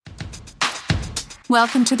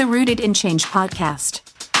Welcome to the Rooted in Change podcast.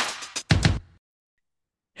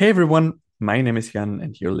 Hey everyone, my name is Jan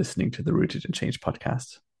and you're listening to the Rooted in Change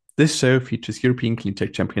podcast. This show features European clean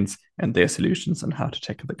tech champions and their solutions on how to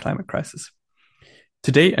tackle the climate crisis.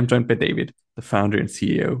 Today I'm joined by David, the founder and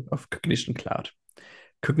CEO of Cognition Cloud.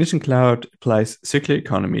 Cognition Cloud applies circular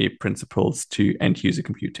economy principles to end-user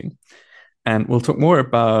computing. And we'll talk more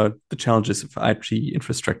about the challenges of IT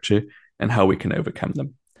infrastructure and how we can overcome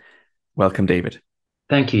them. Welcome, David.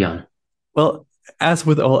 Thank you, Jan. Well, as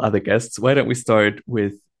with all other guests, why don't we start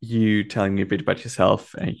with you telling me a bit about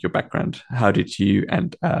yourself and your background? How did you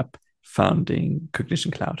end up founding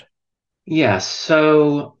Cognition Cloud? Yeah,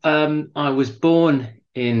 so I was born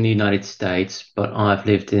in the United States, but I've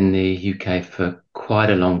lived in the UK for quite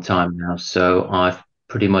a long time now. So I've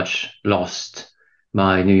pretty much lost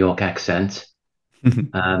my New York accent.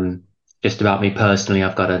 Just about me personally,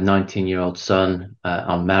 I've got a 19-year-old son.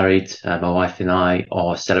 I'm married. My wife and I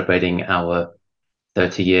are celebrating our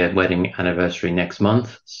 30-year wedding anniversary next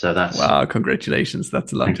month. So that's wow, congratulations.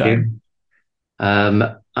 That's a long thank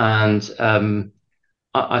time. you.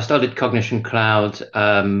 I started Cognition Cloud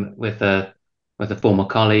with a former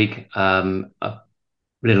colleague a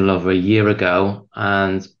little over a year ago,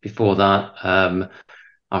 and before that,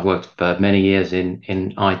 I've worked for many years in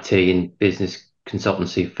IT and business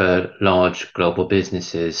consultancy for large global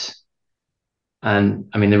businesses. And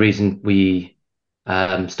I mean, the reason we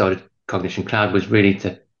started Cognition Cloud was really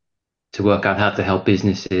to work out how to help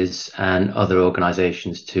businesses and other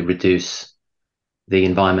organizations to reduce the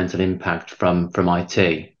environmental impact from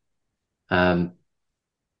IT. I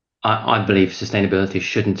believe sustainability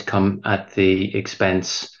shouldn't come at the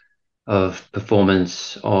expense of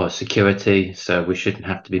performance or security. So we shouldn't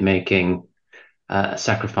have to be making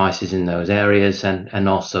sacrifices in those areas, and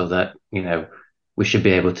also that, you know, we should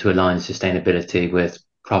be able to align sustainability with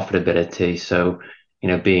profitability. So, you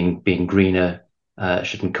know, being greener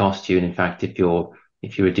shouldn't cost you. And in fact, if you're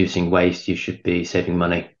reducing waste, you should be saving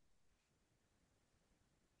money.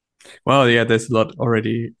 Well, yeah, there's a lot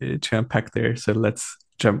already to unpack there. So let's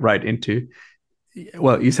jump right into.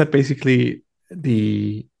 Well, you said basically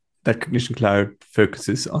that Cognition Cloud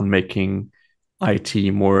focuses on making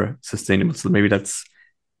IT more sustainable. So maybe let's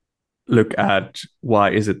look at why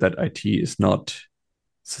is it that IT is not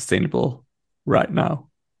sustainable right now,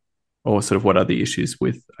 or sort of what are the issues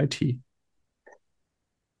with IT?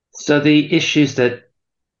 So the issues that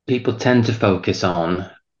people tend to focus on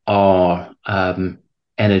are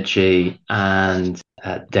energy and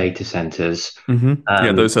data centers.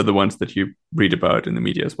 Yeah, those are the ones that you read about in the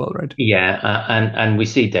media as well, right? Yeah, and we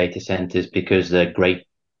see data centers because they're great,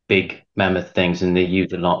 big, mammoth things, and they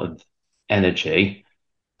use a lot of energy.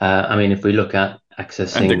 I mean, if we look at And the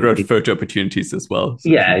accessing, growth photo opportunities as well. So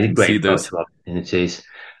if you yeah, can see great those. photo opportunities.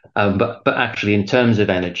 But actually, in terms of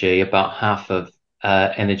energy, about half of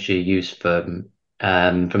energy use from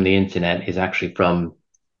the internet is actually from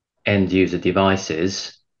end user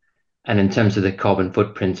devices. And in terms of the carbon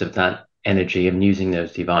footprint of that energy and using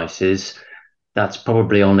those devices, that's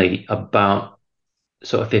probably only about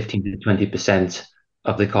sort of 15 to 20%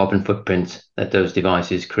 of the carbon footprint that those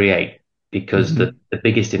devices create, because the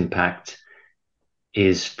biggest impact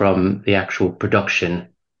is from the actual production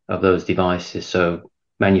of those devices. So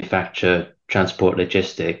manufacture, transport,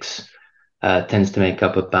 logistics tends to make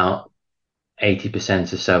up about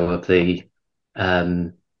 80% or so of the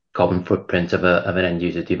carbon footprint of an end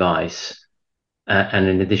user device. And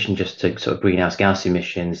in addition, just to sort of greenhouse gas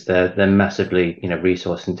emissions, they're massively, you know,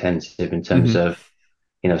 resource intensive in terms of,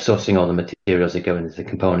 you know, sourcing all the materials that go into the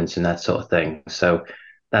components and that sort of thing. So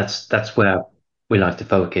that's where we like to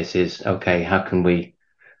focus is, okay, how can we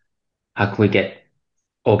get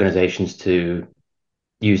organizations to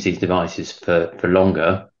use these devices for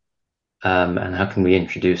longer? And how can we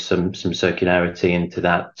introduce some circularity into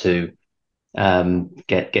that to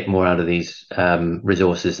get more out of these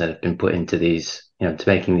resources that have been put into these, you know, to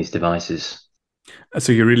making these devices.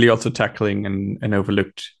 So you're really also tackling an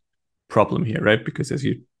overlooked problem here, right? Because as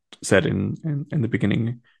you said in the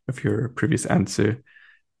beginning of your previous answer,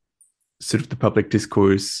 sort of the public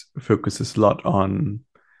discourse focuses a lot on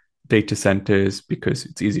data centers because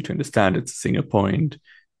it's easy to understand. It's a single point.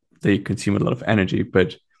 They consume a lot of energy.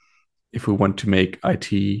 But if we want to make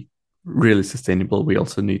IT really sustainable, we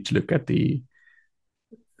also need to look at the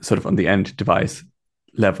sort of on the end device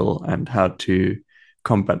level and how to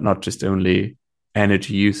combat not just only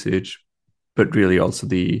energy usage, but really also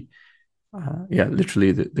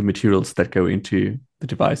literally the materials that go into the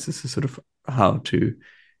devices, is sort of how to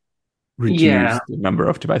Yeah, reduce the number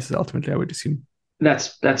of devices ultimately, I would assume.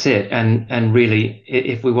 That's it. And really,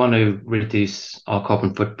 if we want to reduce our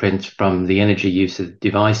carbon footprint from the energy use of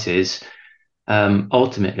devices,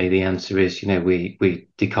 ultimately the answer is, we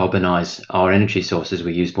decarbonize our energy sources.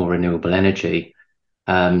 We use more renewable energy.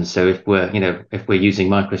 So if we're using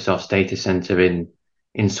Microsoft's data center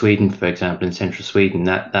in Sweden, for example, in central Sweden,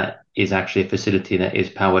 that is actually a facility that is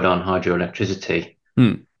powered on hydroelectricity.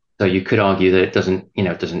 Hmm. So you could argue that it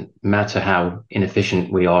doesn't matter how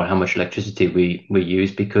inefficient we are, how much electricity we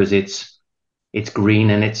use, because it's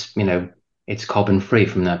green and it's carbon free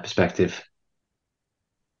from that perspective.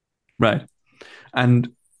 Right. And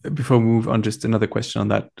before we move on, just another question on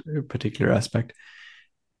that particular aspect.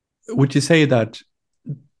 Would you say that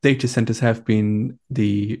data centers have been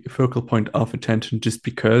the focal point of attention just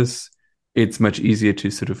because it's much easier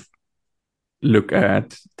to sort of look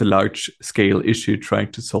at the large scale issue,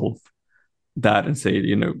 trying to solve that and say,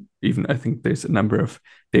 even I think there's a number of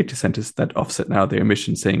data centers that offset now their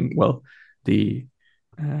emissions, saying, well, the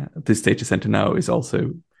this data center now is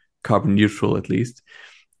also carbon neutral, at least,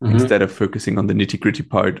 instead Hmm. of focusing on the nitty gritty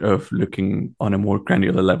part of looking on a more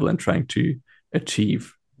granular level and trying to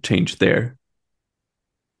achieve change there.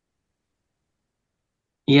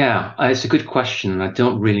 Yeah, it's a good question, and I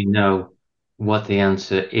don't really know what the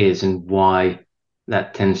answer is and why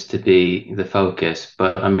that tends to be the focus.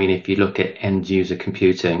 But I mean, if you look at end user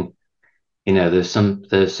computing, there's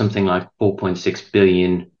something like 4.6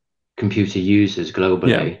 billion computer users Yeah.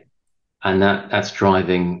 globally, and that's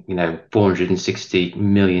driving 460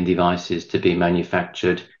 million devices to be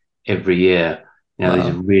manufactured every year. These are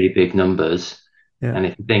Wow. really big numbers. Yeah. And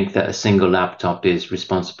if you think that a single laptop is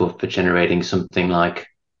responsible for generating something like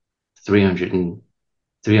 300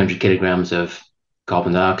 300 kilograms of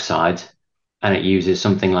carbon dioxide, and it uses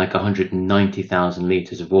something like 190,000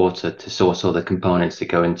 liters of water to source all the components that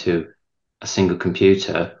go into a single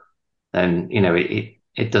computer, then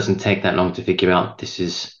it doesn't take that long to figure out this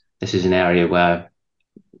is an area where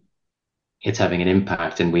it's having an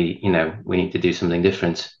impact, and we need to do something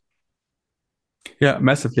different. Yeah,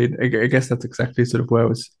 massively. I guess that's exactly sort of where I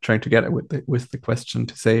was trying to get at with the question,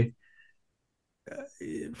 to say,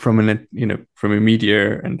 from a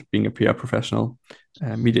media and being a PR professional,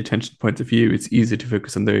 media attention point of view, it's easy to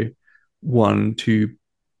focus on the one, two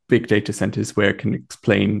big data centers where it can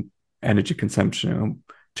explain energy consumption and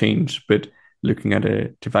change. But looking at a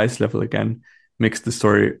device level again makes the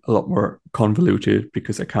story a lot more convoluted,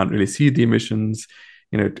 because I can't really see the emissions.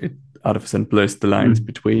 It out of a sudden blurs the lines Mm.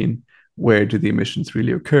 between where do the emissions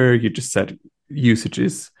really occur. You just said usage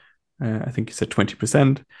is, I think you said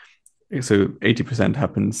 20%. So 80%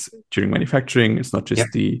 happens during manufacturing. It's not Yep.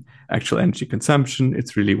 just the actual energy consumption,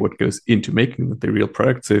 it's really what goes into making the real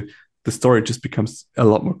product. So the story just becomes a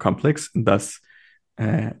lot more complex, and thus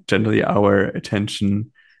generally our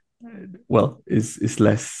attention, is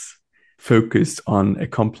less focused on a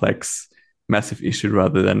complex, massive issue,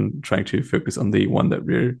 rather than trying to focus on the one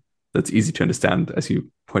that's easy to understand. As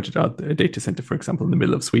you pointed out, a data center, for example, in the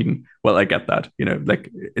middle of Sweden. Well, I get that,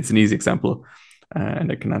 like it's an easy example,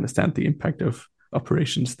 and I can understand the impact of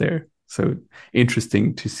operations there. So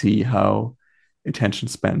interesting to see how attention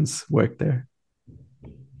spans work there.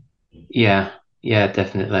 Yeah, yeah,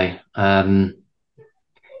 definitely.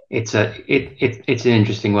 It's an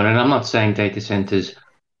interesting one, and I'm not saying data centers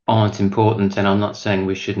aren't important, and I'm not saying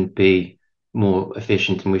we shouldn't be more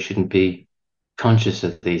efficient and we shouldn't be conscious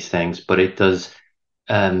of these things, but it does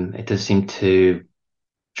seem to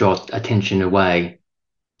draw attention away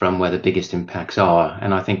from where the biggest impacts are.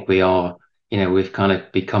 And I think we've kind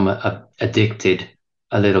of become addicted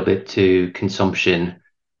a little bit to consumption,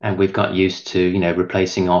 and we've got used to,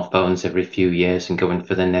 replacing our phones every few years and going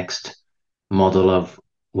for the next model of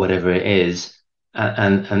whatever it is.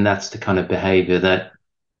 And that's the kind of behavior that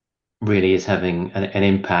really is having an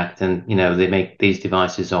impact. And, they make these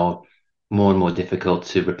devices are more and more difficult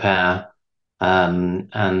to repair. And,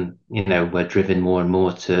 we're driven more and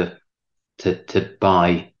more to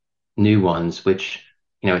buy new ones, which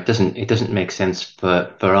it doesn't make sense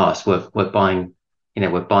for us. We're buying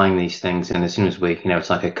these things, and as soon as it's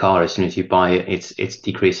like a car. As soon as you buy it, it's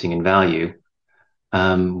decreasing in value.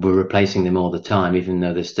 We're replacing them all the time, even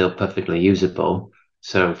though they're still perfectly usable.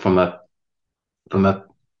 So from a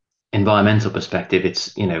environmental perspective,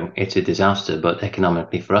 it's a disaster. But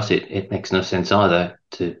economically for us, it makes no sense either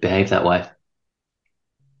to behave that way.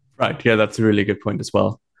 Right. Yeah, that's a really good point as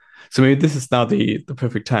well. So maybe this is now the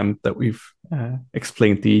perfect time that we've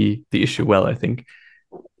explained the issue well, I think.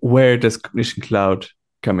 Where does Cognition Cloud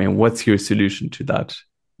come in? What's your solution to that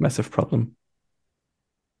massive problem?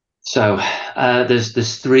 So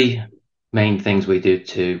there's three main things we do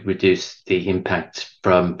to reduce the impact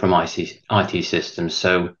from IT systems.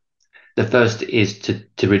 So the first is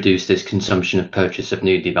to reduce this consumption of purchase of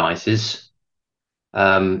new devices.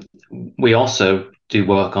 We also do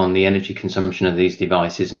work on the energy consumption of these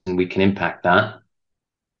devices, and we can impact that.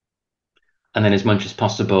 And then, as much as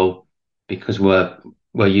possible, because we're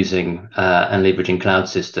using and leveraging cloud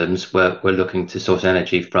systems, we're looking to source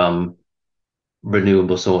energy from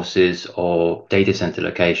renewable sources or data center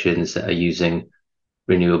locations that are using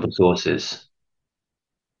renewable sources.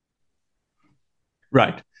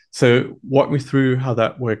 Right. So walk me through how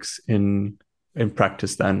that works in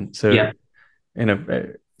practice then. So Yeah.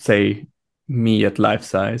 in say me at life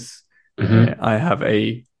size, I have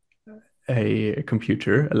a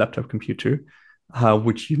computer, a laptop computer. How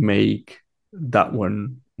would you make that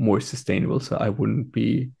one more sustainable so I wouldn't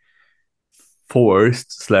be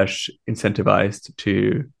forced slash incentivized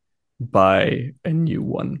to buy a new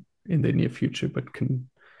one in the near future, but can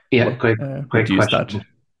Great reduce question. that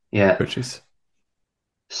Yeah. purchase?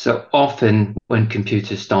 So often when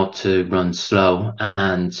computers start to run slow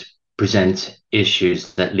and present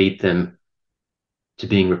issues that lead them to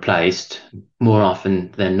being replaced, more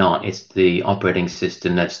often than not, it's the operating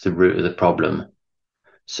system that's the root of the problem.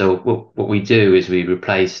 So what we do is we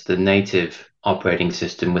replace the native operating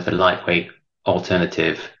system with a lightweight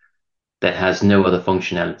alternative that has no other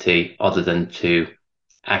functionality other than to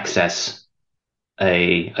access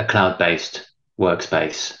a cloud-based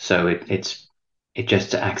workspace. So it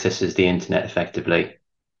just accesses the internet effectively.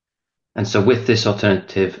 And so with this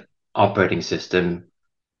alternative operating system,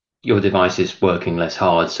 your device is working less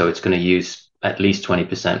hard, so it's going to use at least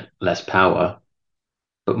 20% less power.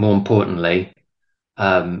 But more importantly,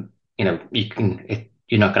 you're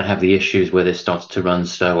not going to have the issues where this starts to run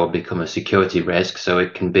slow or become a security risk. So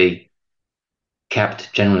it can be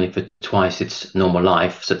kept generally for twice its normal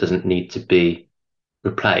life, so it doesn't need to be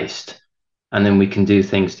replaced. And then we can do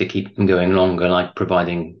things to keep them going longer, like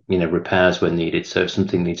providing, repairs when needed. So if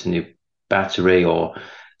something needs a new battery or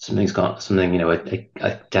something's got something,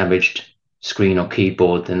 a damaged screen or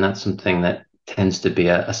keyboard, then that's something that tends to be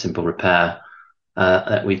a simple repair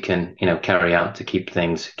that we can, carry out to keep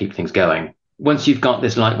things going. Once you've got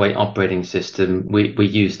this lightweight operating system, we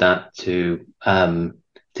use that to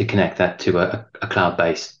connect that to a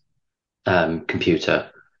cloud-based computer.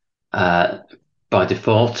 By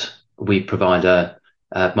default, we provide a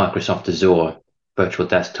Microsoft Azure virtual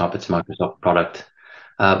desktop. It's a Microsoft product.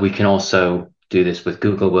 We can also do this with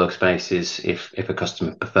Google Workspaces if a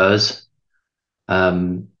customer prefers.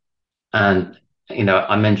 And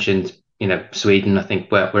I mentioned Sweden. I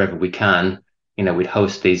think wherever we can, we'd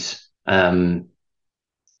host these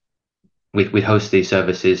we'd host these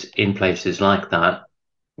services in places like that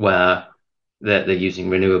where they're using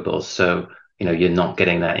renewables. So you're not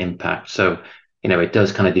getting that impact. So it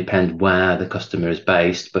does kind of depend where the customer is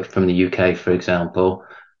based. But from the UK, for example,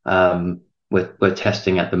 we're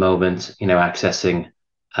testing at the moment, accessing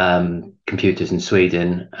computers in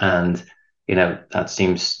Sweden, and that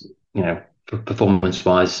seems,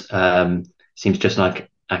 performance-wise, seems just like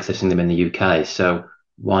accessing them in the UK. So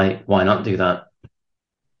why not do that?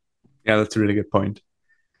 Yeah, that's a really good point.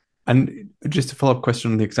 And just a follow-up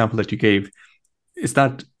question on the example that you gave, is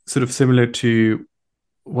that sort of similar to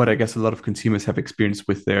what I guess a lot of consumers have experienced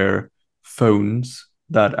with their phones,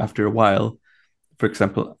 that after a while, for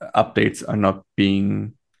example, updates are not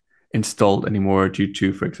being installed anymore due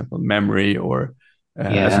to, for example, memory or,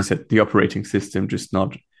 as you said, the operating system just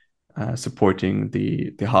not supporting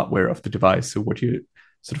the hardware of the device. So what you're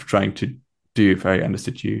sort of trying to do, if I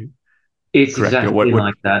understood you It's correctly, or exactly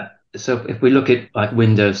like that. So if we look at like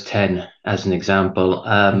Windows 10 as an example,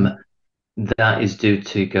 that is due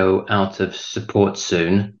to go out of support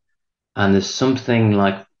soon. And there's something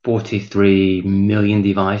like 43 million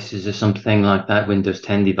devices or something like that, Windows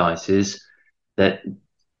 10 devices, that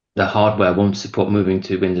the hardware won't support moving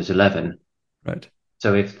to Windows 11. Right.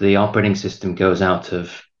 So if the operating system goes out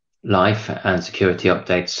of life and security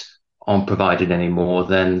updates aren't provided anymore,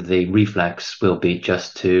 then the reflex will be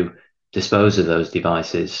just to dispose of those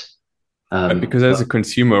devices. Because as a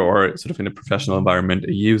consumer or sort of in a professional environment,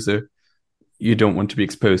 a user, you don't want to be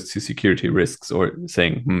exposed to security risks or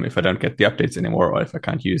saying, if I don't get the updates anymore, or if I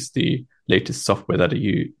can't use the latest software that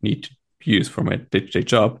you need to use for my day-to-day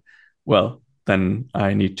job, well, then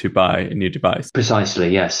I need to buy a new device.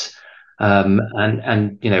 Precisely, yes. And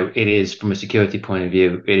it is, from a security point of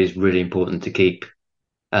view, it is really important to keep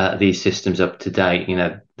these systems up to date.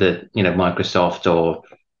 Microsoft or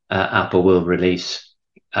Apple will release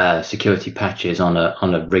security patches on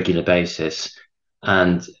a regular basis,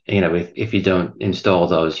 and if you don't install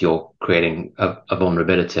those, you're creating a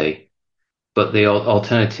vulnerability. but the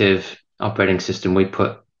alternative operating system we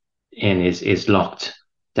put in is locked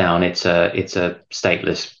down. It's a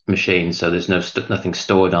stateless machine, so there's nothing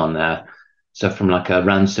stored on there. So from like a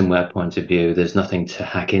ransomware point of view, there's nothing to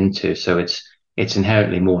hack into. So it's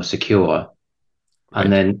inherently more secure.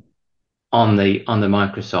 And Right. then on the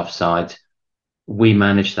Microsoft side, we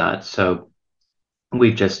manage that. So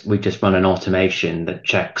we just run an automation that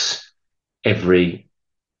checks every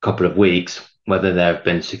couple of weeks whether there have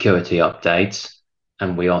been security updates,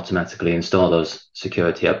 and we automatically install those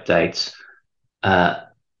security updates uh,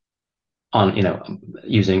 on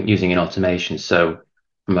using an automation. So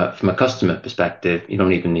from a customer perspective, you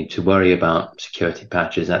don't even need to worry about security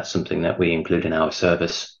patches. That's something that we include in our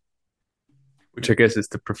service. Which I guess is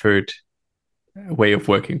the preferred way of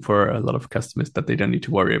working for a lot of customers, that they don't need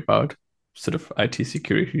to worry about sort of IT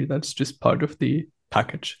security. That's just part of the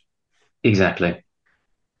package. Exactly.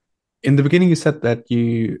 In the beginning, you said that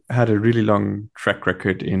you had a really long track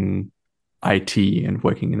record in IT and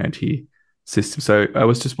working in IT systems. So I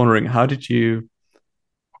was just wondering, how did you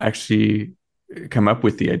actually come up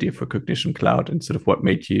with the idea for Cognition Cloud, and sort of what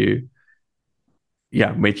made you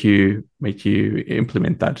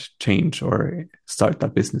implement that change or start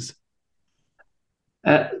that business?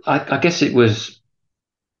 I guess it was,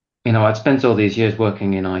 I'd spent all these years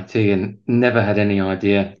working in IT and never had any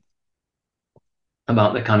idea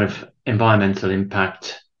about the kind of environmental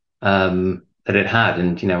impact that it had.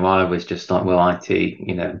 And, I was just like, well, IT,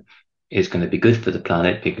 is going to be good for the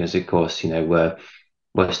planet because, of course, we're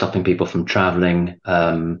stopping people from traveling,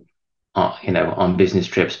 on business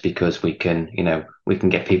trips because we can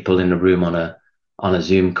get people in a room on a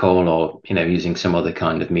Zoom call, or, using some other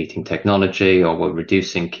kind of meeting technology, or we're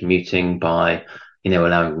reducing commuting by,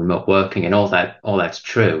 allowing remote working, and all that's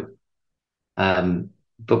true.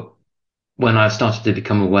 But when I started to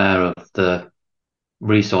become aware of the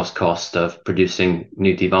resource cost of producing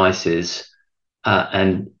new devices,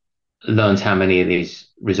 and learned how many of these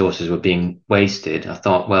resources were being wasted, I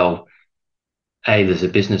thought, well, there's a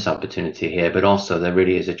business opportunity here, but also there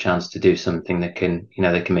really is a chance to do something that can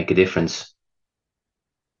make a difference.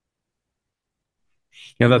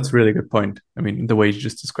 Yeah, that's a really good point. I mean, the way you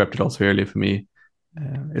just described it also earlier for me,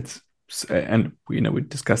 it's and we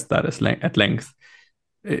discussed that at length.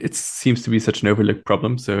 It seems to be such an overlooked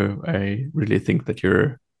problem, so I really think that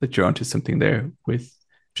you're onto something there with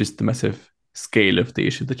just the massive scale of the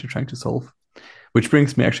issue that you're trying to solve. Which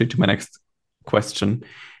brings me actually to my next question.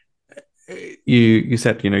 You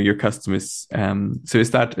said your customers. So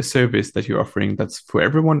is that a service that you're offering that's for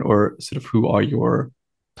everyone, or sort of who are your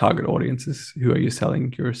target audiences? Who are you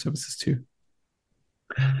selling your services to?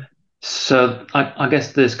 So I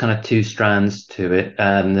guess there's kind of two strands to it.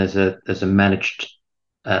 There's a managed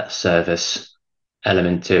service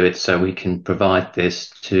element to it, so we can provide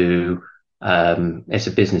this to. It's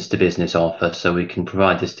a business to business offer, so we can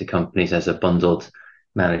provide this to companies as a bundled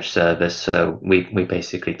managed service. So we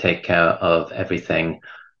basically take care of everything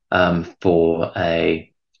for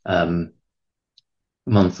a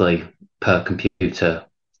monthly per computer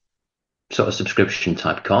sort of subscription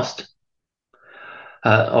type cost.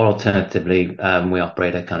 Or alternatively, we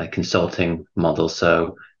operate a kind of consulting model.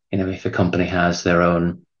 So, if a company has their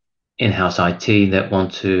own in-house IT that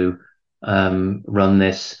want to run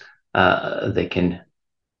this, they can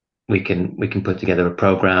we can put together a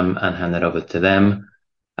program and hand that over to them,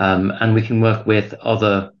 and we can work with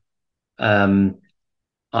other um,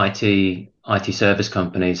 IT service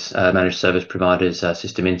companies, managed service providers,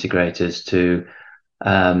 system integrators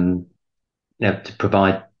um, to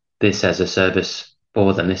provide this as a service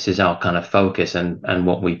for them. This is our kind of focus and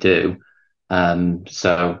what we do.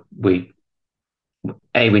 So we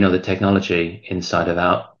know the technology inside and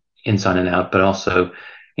out, but also,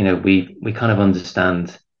 we kind of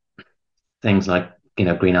understand things like,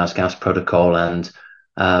 greenhouse gas protocol and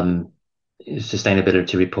um,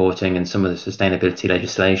 sustainability reporting and some of the sustainability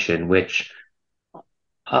legislation, which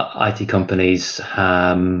IT companies,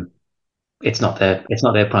 it's not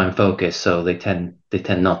their prime focus, so they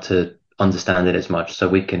tend not to understand it as much. So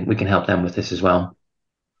we can help them with this as well.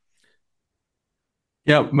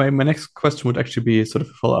 Yeah, my next question would actually be sort of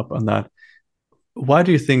a follow up on that. Why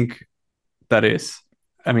do you think that is?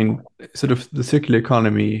 I mean, sort of the circular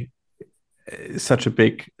economy is such a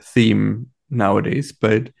big theme nowadays,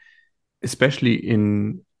 but especially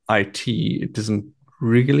in IT, it doesn't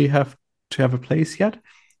really have to have a place yet.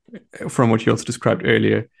 From what you also described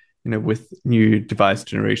earlier, with new device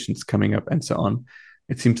generations coming up and so on,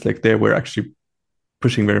 it seems like there we're actually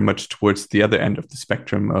pushing very much towards the other end of the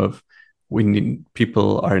spectrum of we need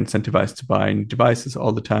people are incentivized to buy new devices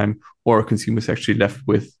all the time, or consumers actually left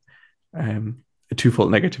with um, a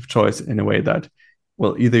twofold negative choice in a way that,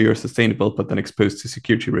 well, either you're sustainable but then exposed to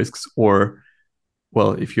security risks, or,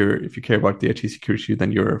 well, if you care about the IT security,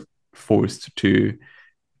 then you're forced to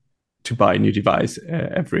buy a new device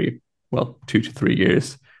every, well, 2 to 3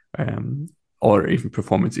 years, or even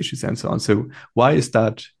performance issues and so on. So why is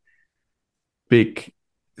that big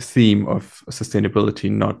theme of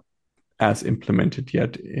sustainability not as implemented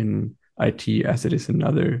yet in IT as it is in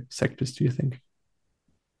other sectors, do you think?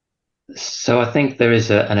 So I think there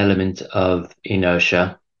is an element of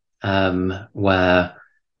inertia, where,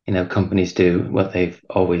 companies do what they've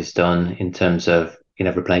always done in terms of,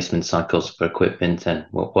 replacement cycles for equipment and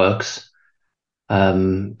what works.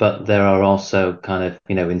 But there are also kind of,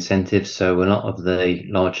 incentives. So a lot of the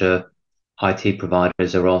larger IT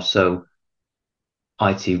providers are also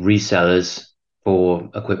IT resellers for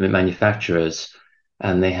equipment manufacturers,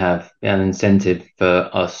 and they have an incentive for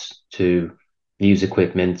us to use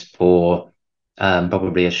equipment for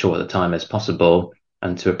probably as short a time as possible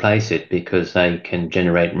and to replace it, because they can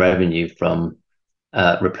generate revenue from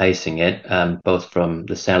replacing it, both from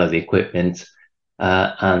the sale of the equipment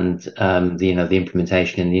and the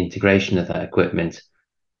implementation and the integration of that equipment.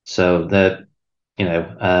 So you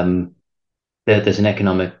know there's an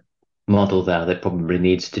economic model there that probably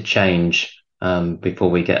needs to change before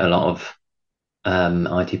we get a lot of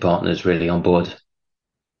IT partners really on board.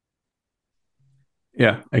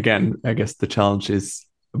 Yeah, again, I guess the challenge is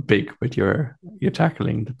big, but you're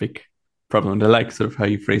tackling the big problem. And I like sort of how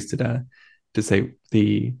you phrased it, to say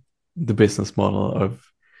the business model of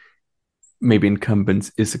maybe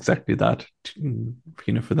incumbents is exactly that.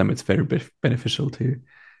 For them, it's very beneficial to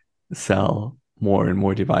sell more and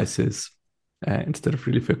more devices instead of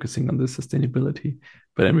really focusing on the sustainability.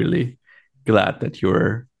 But I'm really glad that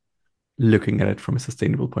you're looking at it from a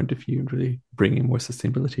sustainable point of view and really bringing more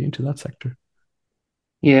sustainability into that sector.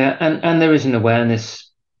 Yeah, and there is an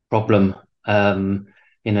awareness problem.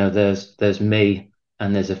 There's me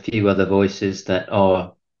and there's a few other voices that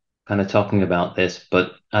are kind of talking about this,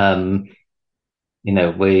 but you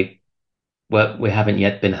know, we we haven't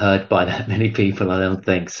yet been heard by that many people, I don't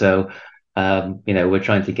think. So, we're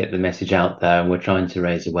trying to get the message out there and we're trying to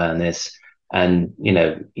raise awareness. And,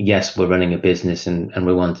 yes, we're running a business and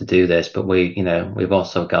we want to do this, but we've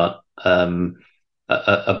also got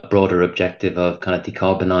a broader objective of kind of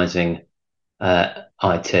decarbonizing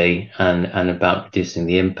IT and about reducing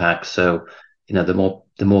the impact. So, the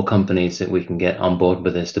more companies that we can get on board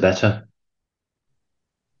with this, the better.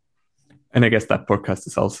 And I guess that podcast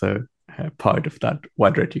is also part of that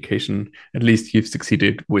wider education. At least you've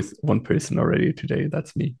succeeded with one person already today.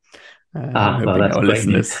 That's me. I'm Well, hoping that's our great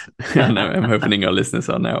listeners, news. and I'm hoping our listeners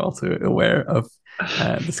are now also aware of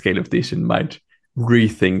the scale of the issue and might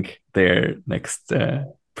rethink their next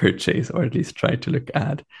purchase, or at least try to look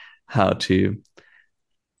at how to,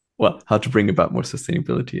 well, how to bring about more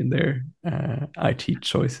sustainability in their IT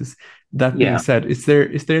choices. That being Yeah. said, is there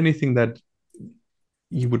anything that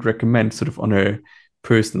you would recommend sort of on a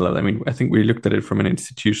personal level? I mean, I think we looked at it from an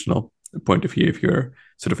institutional point of view. If you're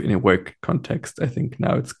sort of in a work context, I think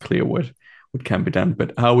now it's clear what can be done.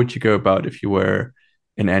 But how would you go about if you were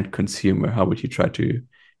an end consumer? How would you try to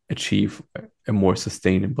achieve a more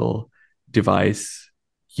sustainable device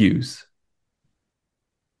use?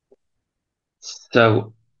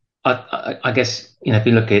 So I guess, if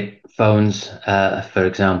you look at phones, for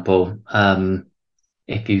example,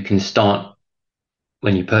 if you can start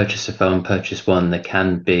when you purchase a phone, purchase one that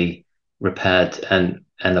can be repaired and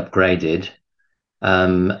upgraded.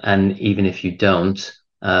 And even if you don't,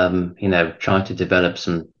 try to develop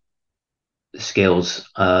some skills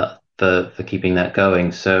for keeping that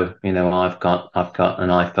going. So, I've got an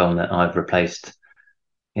iPhone that I've replaced,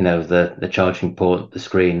 the charging port, the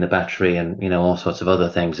screen, the battery, and all sorts of other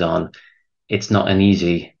things on. It's not an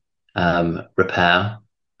easy repair,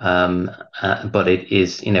 but it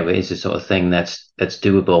is the sort of thing that's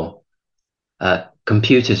doable.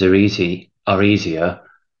 Computers are easier.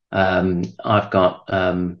 I've got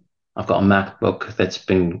a MacBook that's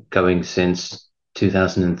been going since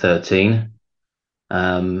 2013.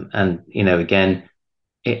 And again,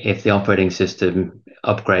 if the operating system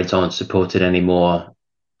upgrades aren't supported anymore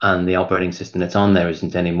and the operating system that's on there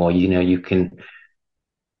isn't anymore,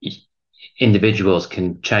 individuals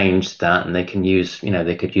can change that, and they can use,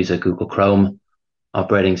 they could use a Google Chrome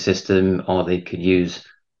operating system, or they could use,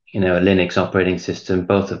 a Linux operating system,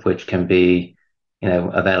 both of which can be,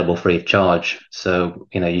 available free of charge. So,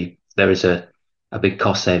 there is a big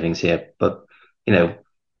cost savings here, but,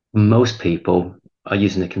 most people are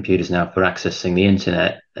using the computers now for accessing the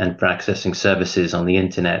internet and for accessing services on the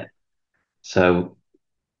internet. So,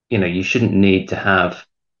 you shouldn't need to have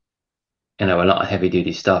a lot of heavy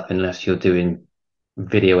duty stuff unless you're doing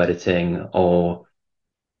video editing or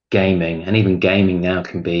gaming, and even gaming now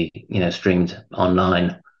can be, streamed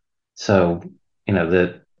online. So,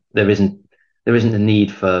 there isn't a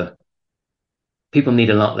need for people need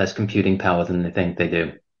a lot less computing power than they think they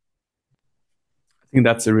do. I think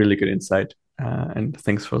that's a really good insight. And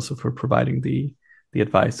thanks also for providing the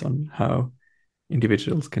advice on how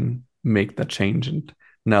individuals can make that change. And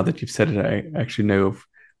now that you've said it, I actually know of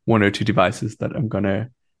one or two devices that I'm going to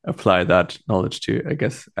apply that knowledge to, I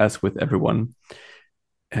guess, as with everyone.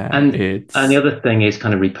 And the other thing is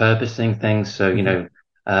kind of repurposing things. So, Mhm.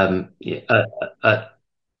 a, a,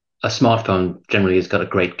 a smartphone generally has got a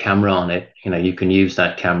great camera on it. You can use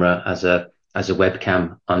that camera as a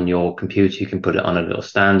webcam on your computer. You can put it on a little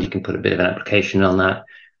stand. You can put a bit of an application on that,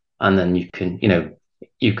 and then you can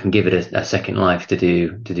give it a second life to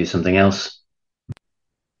do something else.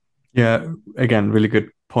 Yeah, again, really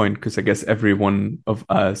good point, because I guess every one of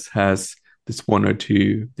us has these one or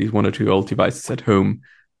two old devices at home,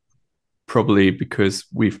 probably because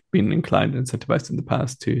we've been inclined and incentivized in the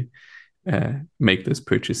past to make those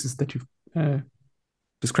purchases that you've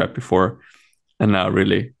described before. And now,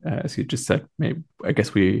 really, as you just said, maybe I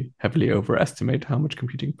guess we heavily overestimate how much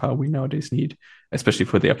computing power we nowadays need, especially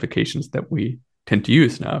for the applications that we tend to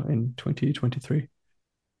use now in 2023.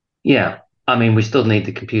 Yeah, I mean, we still need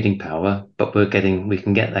the computing power, but we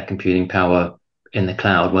can get that computing power in the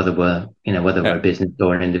cloud, whether we're a Yeah, business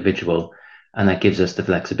or an individual, and that gives us the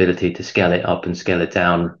flexibility to scale it up and scale it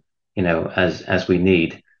down, as we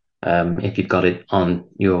need. If you've got it on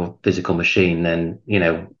your physical machine, then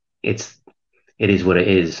it is what it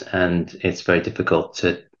is, and it's very difficult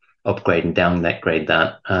to upgrade and downgrade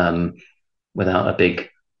that without a big,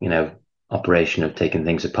 you know, operation of taking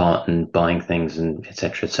things apart and buying things and et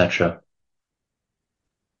cetera, et cetera.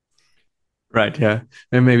 right. Yeah.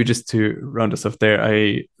 And maybe just to round us off there,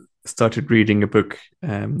 I started reading a book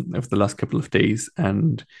over the last couple of days,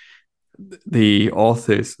 and the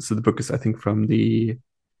authors, so the book is, I think, it's from the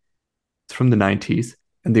 90s,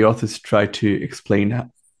 and the authors try to explain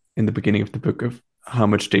in the beginning of the book of how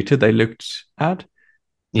much data they looked at.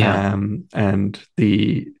 Yeah, And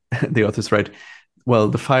the the authors write, well,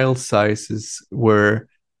 the file sizes were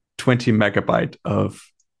 20 megabyte of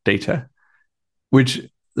data, which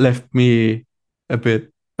left me a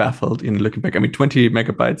bit baffled in looking back. I mean, 20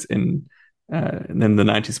 megabytes and then the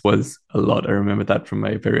 90s was a lot. I remember that from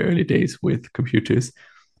my very early days with computers.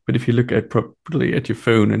 But if you look at properly at your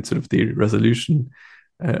phone and sort of the resolution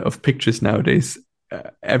of pictures nowadays,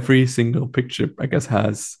 every single picture, I guess,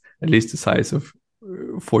 has at least the size of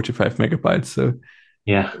 45 megabytes. So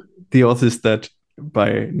yeah, the authors that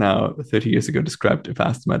by now 30 years ago described a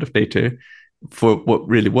vast amount of data for what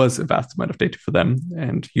really was a vast amount of data for them,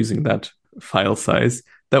 and using that file size,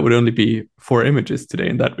 that would only be 4 images today.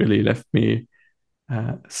 And that really left me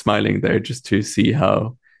smiling there, just to see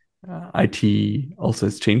how IT also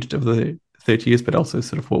has changed over the 30 years, but also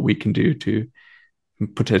sort of what we can do to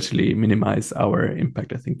potentially minimize our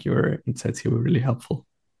impact. I think your insights here were really helpful.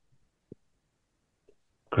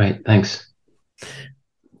 great, thanks.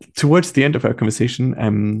 Towards the end of our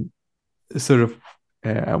conversation, sort of,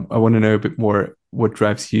 I want to know a bit more what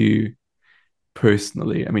drives you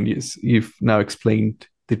personally. I mean, you've now explained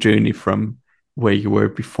the journey from where you were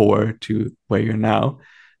before to where you're now,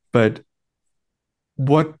 but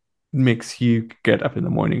what makes you get up in the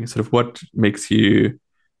morning? Sort of what makes you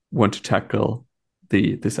want to tackle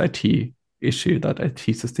this IT issue, that IT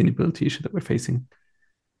sustainability issue that we're facing?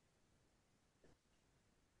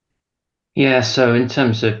 Yeah, so in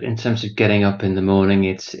terms of getting up in the morning,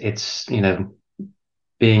 it's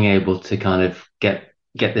being able to kind of get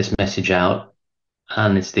this message out,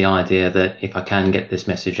 and it's the idea that if I can get this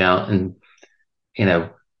message out and you know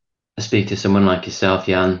speak to someone like yourself,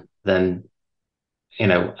 Jan, then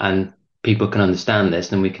and people can understand this,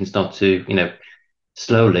 then we can start to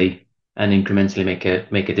slowly and incrementally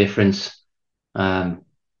make a difference. Um,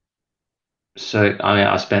 so I mean,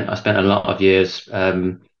 I spent a lot of years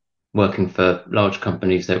working for large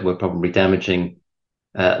companies that were probably damaging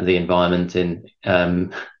the environment in a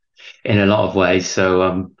lot of ways.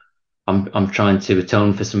 So I'm trying to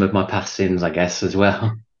atone for some of my past sins, I guess, as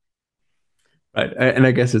well. Right. And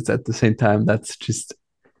I guess it's at the same time, that's just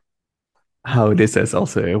how this has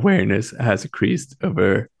also awareness has increased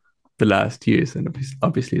over the last years. And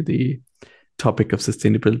obviously the topic of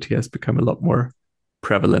sustainability has become a lot more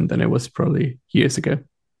prevalent than it was probably years ago.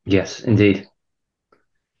 Yes, indeed.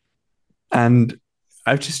 And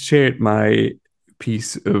I've just shared my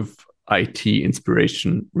piece of IT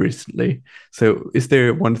inspiration recently. So is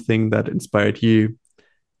there one thing that inspired you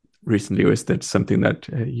recently, or is that something that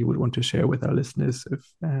you would want to share with our listeners? If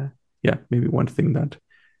maybe one thing that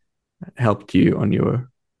helped you on your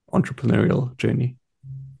entrepreneurial journey.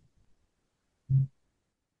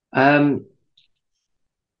 I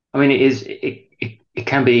mean, it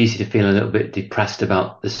can be easy to feel a little bit depressed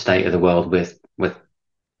about the state of the world with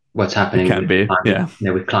what's It happening can with be, climate,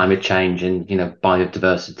 yeah. with climate change and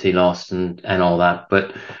biodiversity loss and all that.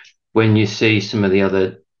 But when you see some of the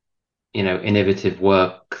other innovative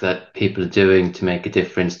work that people are doing to make a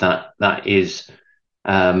difference, that is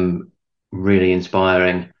really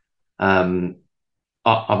inspiring. I've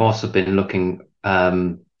also been looking.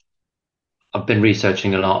 I've been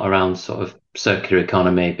researching a lot around sort of circular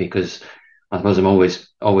economy because I suppose I'm always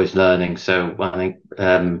learning. So I think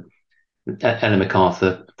Ellen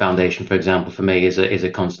MacArthur Foundation, for example, for me is a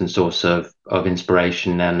constant source of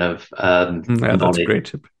inspiration and of Yeah, that's knowledge.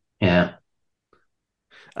 great. Yeah.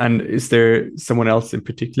 And is there someone else in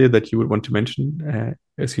particular that you would want to mention?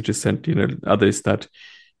 As you just said, others that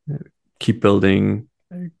keep building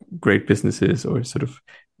great businesses or sort of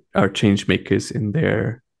are change makers in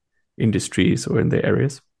their industries or in their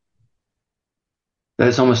areas.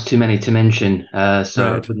 There's almost too many to mention,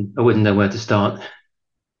 so Right. I wouldn't know where to start.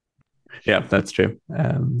 Yeah, that's true.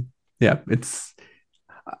 I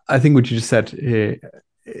think what you just said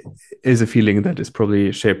is a feeling that is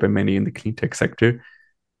probably shared by many in the clean tech sector,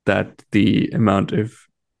 that the amount of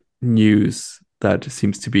news that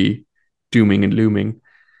seems to be dooming and looming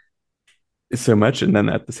is so much. And then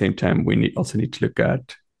at the same time, we also need to look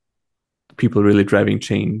at people really driving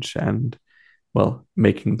change and, well,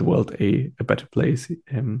 making the world a better place,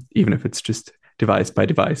 even if it's just device by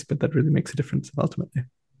device, but that really makes a difference ultimately.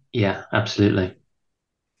 Yeah, absolutely.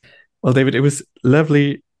 Well, David, it was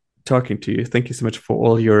lovely talking to you. Thank you so much for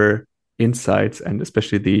all your insights and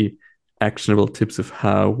especially the actionable tips of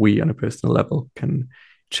how we, on a personal level, can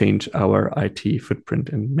change our IT footprint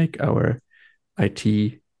and make our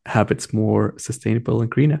IT habits more sustainable and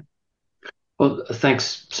greener. Well,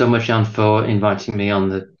 thanks so much, Jan, for inviting me on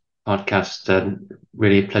the podcast.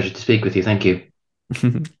 Really a pleasure to speak with you. Thank you.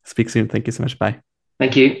 Speak soon. Thank you so much. Bye.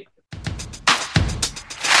 Thank you.